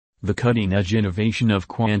The cutting-edge innovation of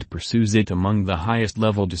Quant pursues it among the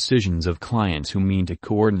highest-level decisions of clients who mean to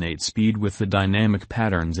coordinate speed with the dynamic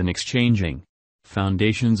patterns in exchanging.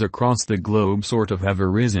 Foundations across the globe sort of have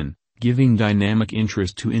arisen, giving dynamic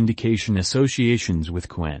interest to indication associations with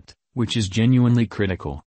Quant, which is genuinely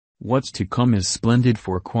critical. What's to come is splendid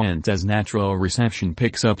for Quant as natural reception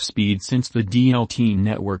picks up speed since the DLT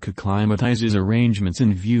network acclimatizes arrangements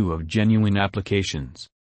in view of genuine applications.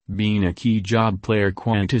 Being a key job player,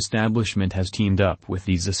 Quant establishment has teamed up with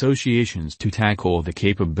these associations to tackle the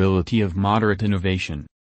capability of moderate innovation.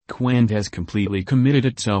 Quant has completely committed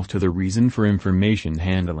itself to the reason for information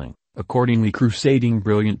handling, accordingly crusading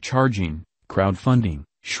brilliant charging, crowdfunding,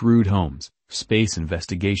 shrewd homes, space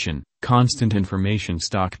investigation, constant information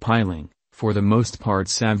stockpiling, for the most part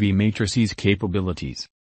savvy matrices capabilities.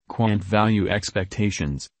 Quant value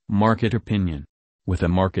expectations, market opinion. With a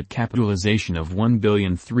market capitalization of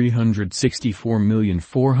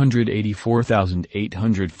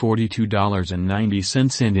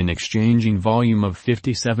 $1,364,484,842.90 and an exchanging volume of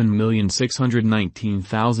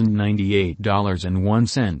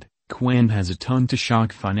 $57,619,098.01, Quant has a ton to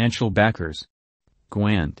shock financial backers.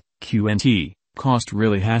 Quant, cost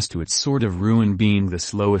really has to its sort of ruin being the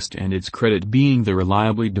slowest and its credit being the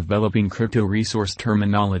reliably developing crypto resource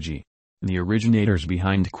terminology. The originators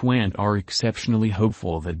behind Quant are exceptionally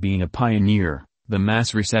hopeful that being a pioneer, the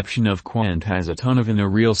mass reception of Quant has a ton of in a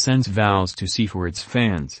real sense vows to see for its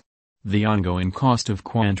fans. The ongoing cost of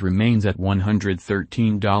Quant remains at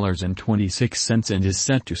 $113.26 and is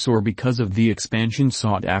set to soar because of the expansion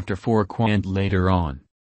sought after for Quant later on.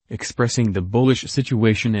 Expressing the bullish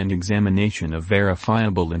situation and examination of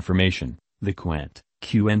verifiable information, the Quant,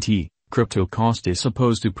 crypto cost is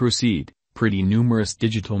supposed to proceed. Pretty numerous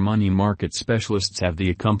digital money market specialists have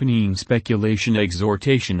the accompanying speculation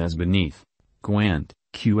exhortation as beneath. Quant,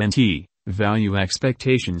 value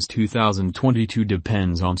expectations 2022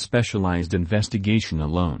 depends on specialized investigation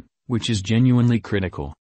alone, which is genuinely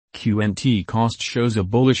critical. Quant cost shows a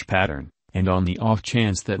bullish pattern, and on the off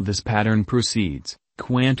chance that this pattern proceeds,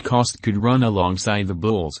 Quant cost could run alongside the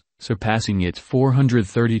bulls, surpassing its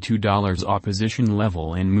 $432 opposition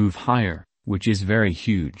level and move higher, which is very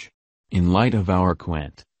huge. In light of our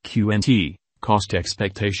Quant, cost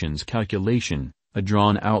expectations calculation, a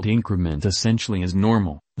drawn-out increment essentially is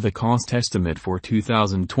normal. The cost estimate for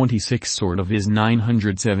 2026 sort of is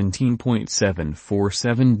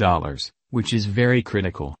 $917.747, which is very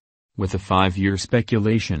critical. With a 5-year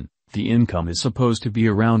speculation, the income is supposed to be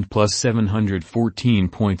around plus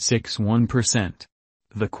 714.61%.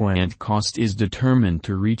 The Quant cost is determined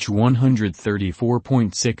to reach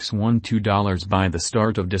 $134.612 by the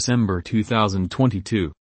start of December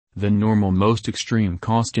 2022. The normal most extreme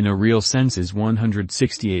cost in a real sense is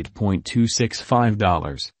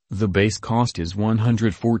 $168.265. The base cost is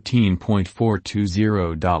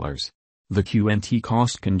 $114.420. The Quant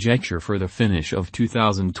cost conjecture for the finish of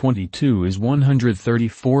 2022 is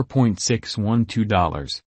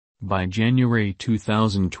 $134.612. By January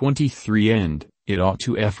 2023 end, it ought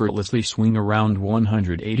to effortlessly swing around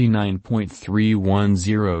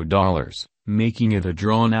 $189.310, making it a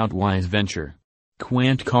drawn-out wise venture.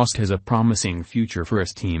 Quant cost has a promising future for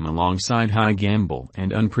its team alongside high gamble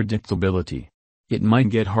and unpredictability. It might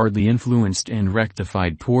get hardly influenced and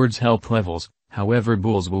rectified towards help levels, however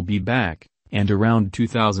bulls will be back, and around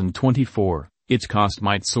 2024, its cost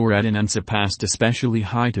might soar at an unsurpassed especially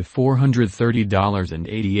high to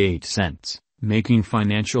 $430.88. Making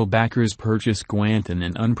financial backers purchase Quant in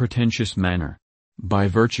an unpretentious manner. By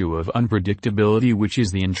virtue of unpredictability, which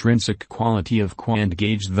is the intrinsic quality of Quant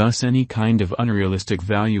gauge, thus any kind of unrealistic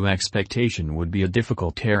value expectation would be a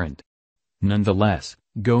difficult errand. Nonetheless,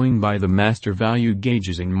 going by the master value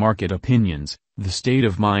gauges and market opinions, the state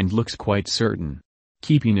of mind looks quite certain.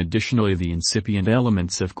 Keeping additionally the incipient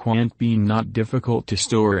elements of Quant being not difficult to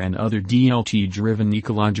store and other DLT-driven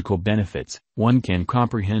ecological benefits, one can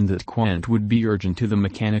comprehend that Quant would be urgent to the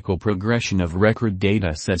mechanical progression of record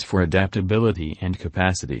data sets for adaptability and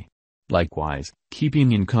capacity. Likewise,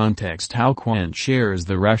 keeping in context how Quant shares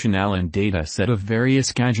the rationale and data set of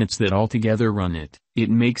various gadgets that altogether run it, it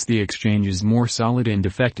makes the exchanges more solid and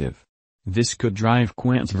effective. This could drive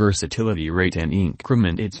Quant's versatility rate and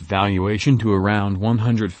increment its valuation to around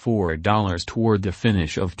 $104 toward the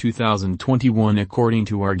finish of 2021 according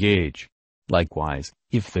to our gauge. Likewise,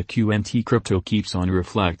 if the Quant crypto keeps on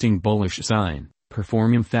reflecting bullish sign,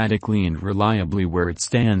 perform emphatically and reliably where it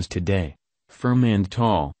stands today, firm and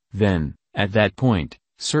tall, then, at that point,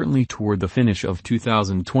 certainly toward the finish of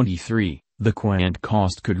 2023, the Quant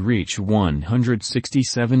cost could reach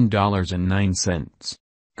 $167.09.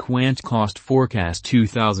 Quant Cost Forecast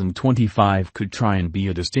 2025 could try and be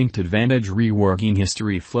a distinct advantage, reworking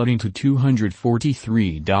history flooding to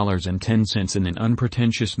 $243.10 in an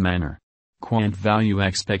unpretentious manner. Quant Value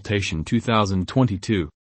Expectation 2022.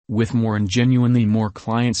 With more and genuinely more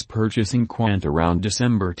clients purchasing Quant around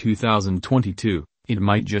December 2022, it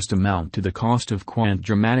might just amount to the cost of Quant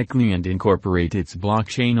dramatically and incorporate its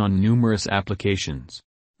blockchain on numerous applications.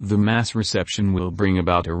 The mass reception will bring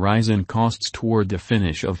about a rise in costs toward the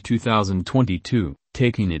finish of 2022,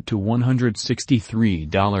 taking it to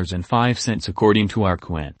 $163.05 according to our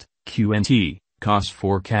Quant cost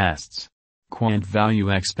forecasts. Quant Value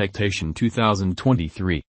Expectation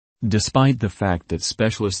 2023. Despite the fact that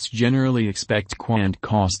specialists generally expect Quant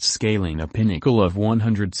costs scaling a pinnacle of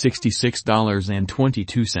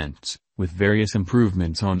 $166.22, with various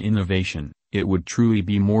improvements on innovation, it would truly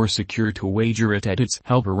be more secure to wager it at its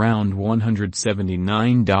help around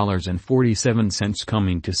 $179.47,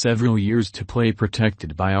 coming to several years to play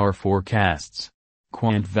protected by our forecasts.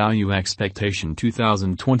 Quant Value Expectation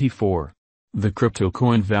 2024. The crypto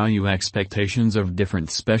coin value expectations of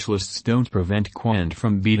different specialists don't prevent Quant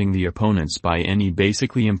from beating the opponents by any,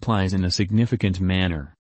 basically implies in a significant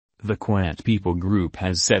manner. The Quant people group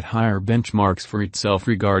has set higher benchmarks for itself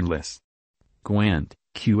regardless. Quant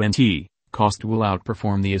cost will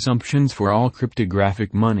outperform the assumptions for all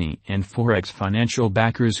cryptographic money and forex financial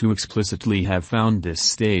backers who explicitly have found this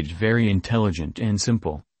stage very intelligent and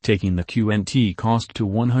simple, taking the Quant cost to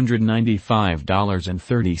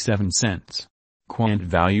 $195.37. Quant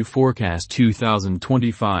Value Forecast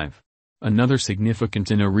 2025. Another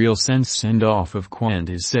significant in a real sense send-off of Quant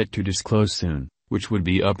is set to disclose soon, which would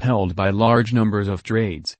be upheld by large numbers of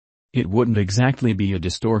trades. It wouldn't exactly be a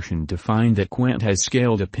distortion to find that Quant has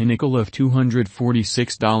scaled a pinnacle of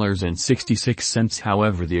 $246.66,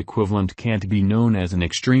 however the equivalent can't be known as an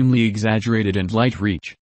extremely exaggerated and light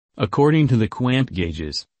reach. According to the Quant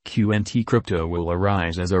gauges, Quant crypto will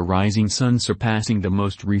arise as a rising sun, surpassing the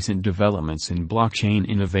most recent developments in blockchain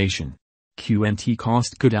innovation. Quant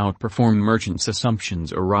cost could outperform merchants'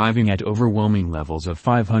 assumptions, arriving at overwhelming levels of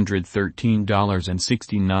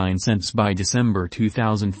 $513.69 by December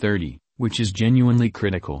 2030, which is genuinely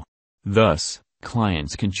critical. Thus,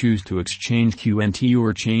 clients can choose to exchange Quant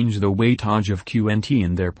or change the weightage of Quant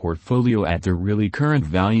in their portfolio at the really current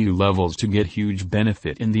value levels to get huge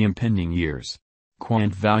benefit in the impending years.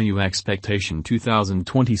 Quant Value Expectation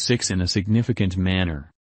 2026 in a significant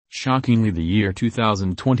manner. Shockingly, the year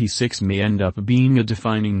 2026 may end up being a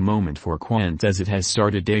defining moment for Quant, as it has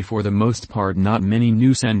started for the most part not many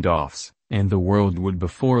new send-offs, and the world would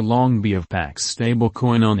before long be of Pax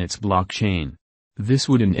stablecoin on its blockchain. This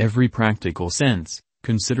would in every practical sense,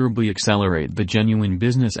 considerably accelerate the genuine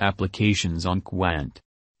business applications on Quant.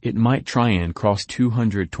 It might try and cross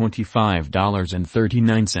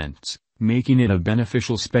 $225.39, making it a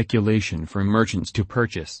beneficial speculation for merchants to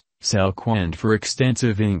purchase, sell Quant for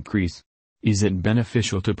extensive increase. Is it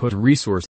beneficial to put resource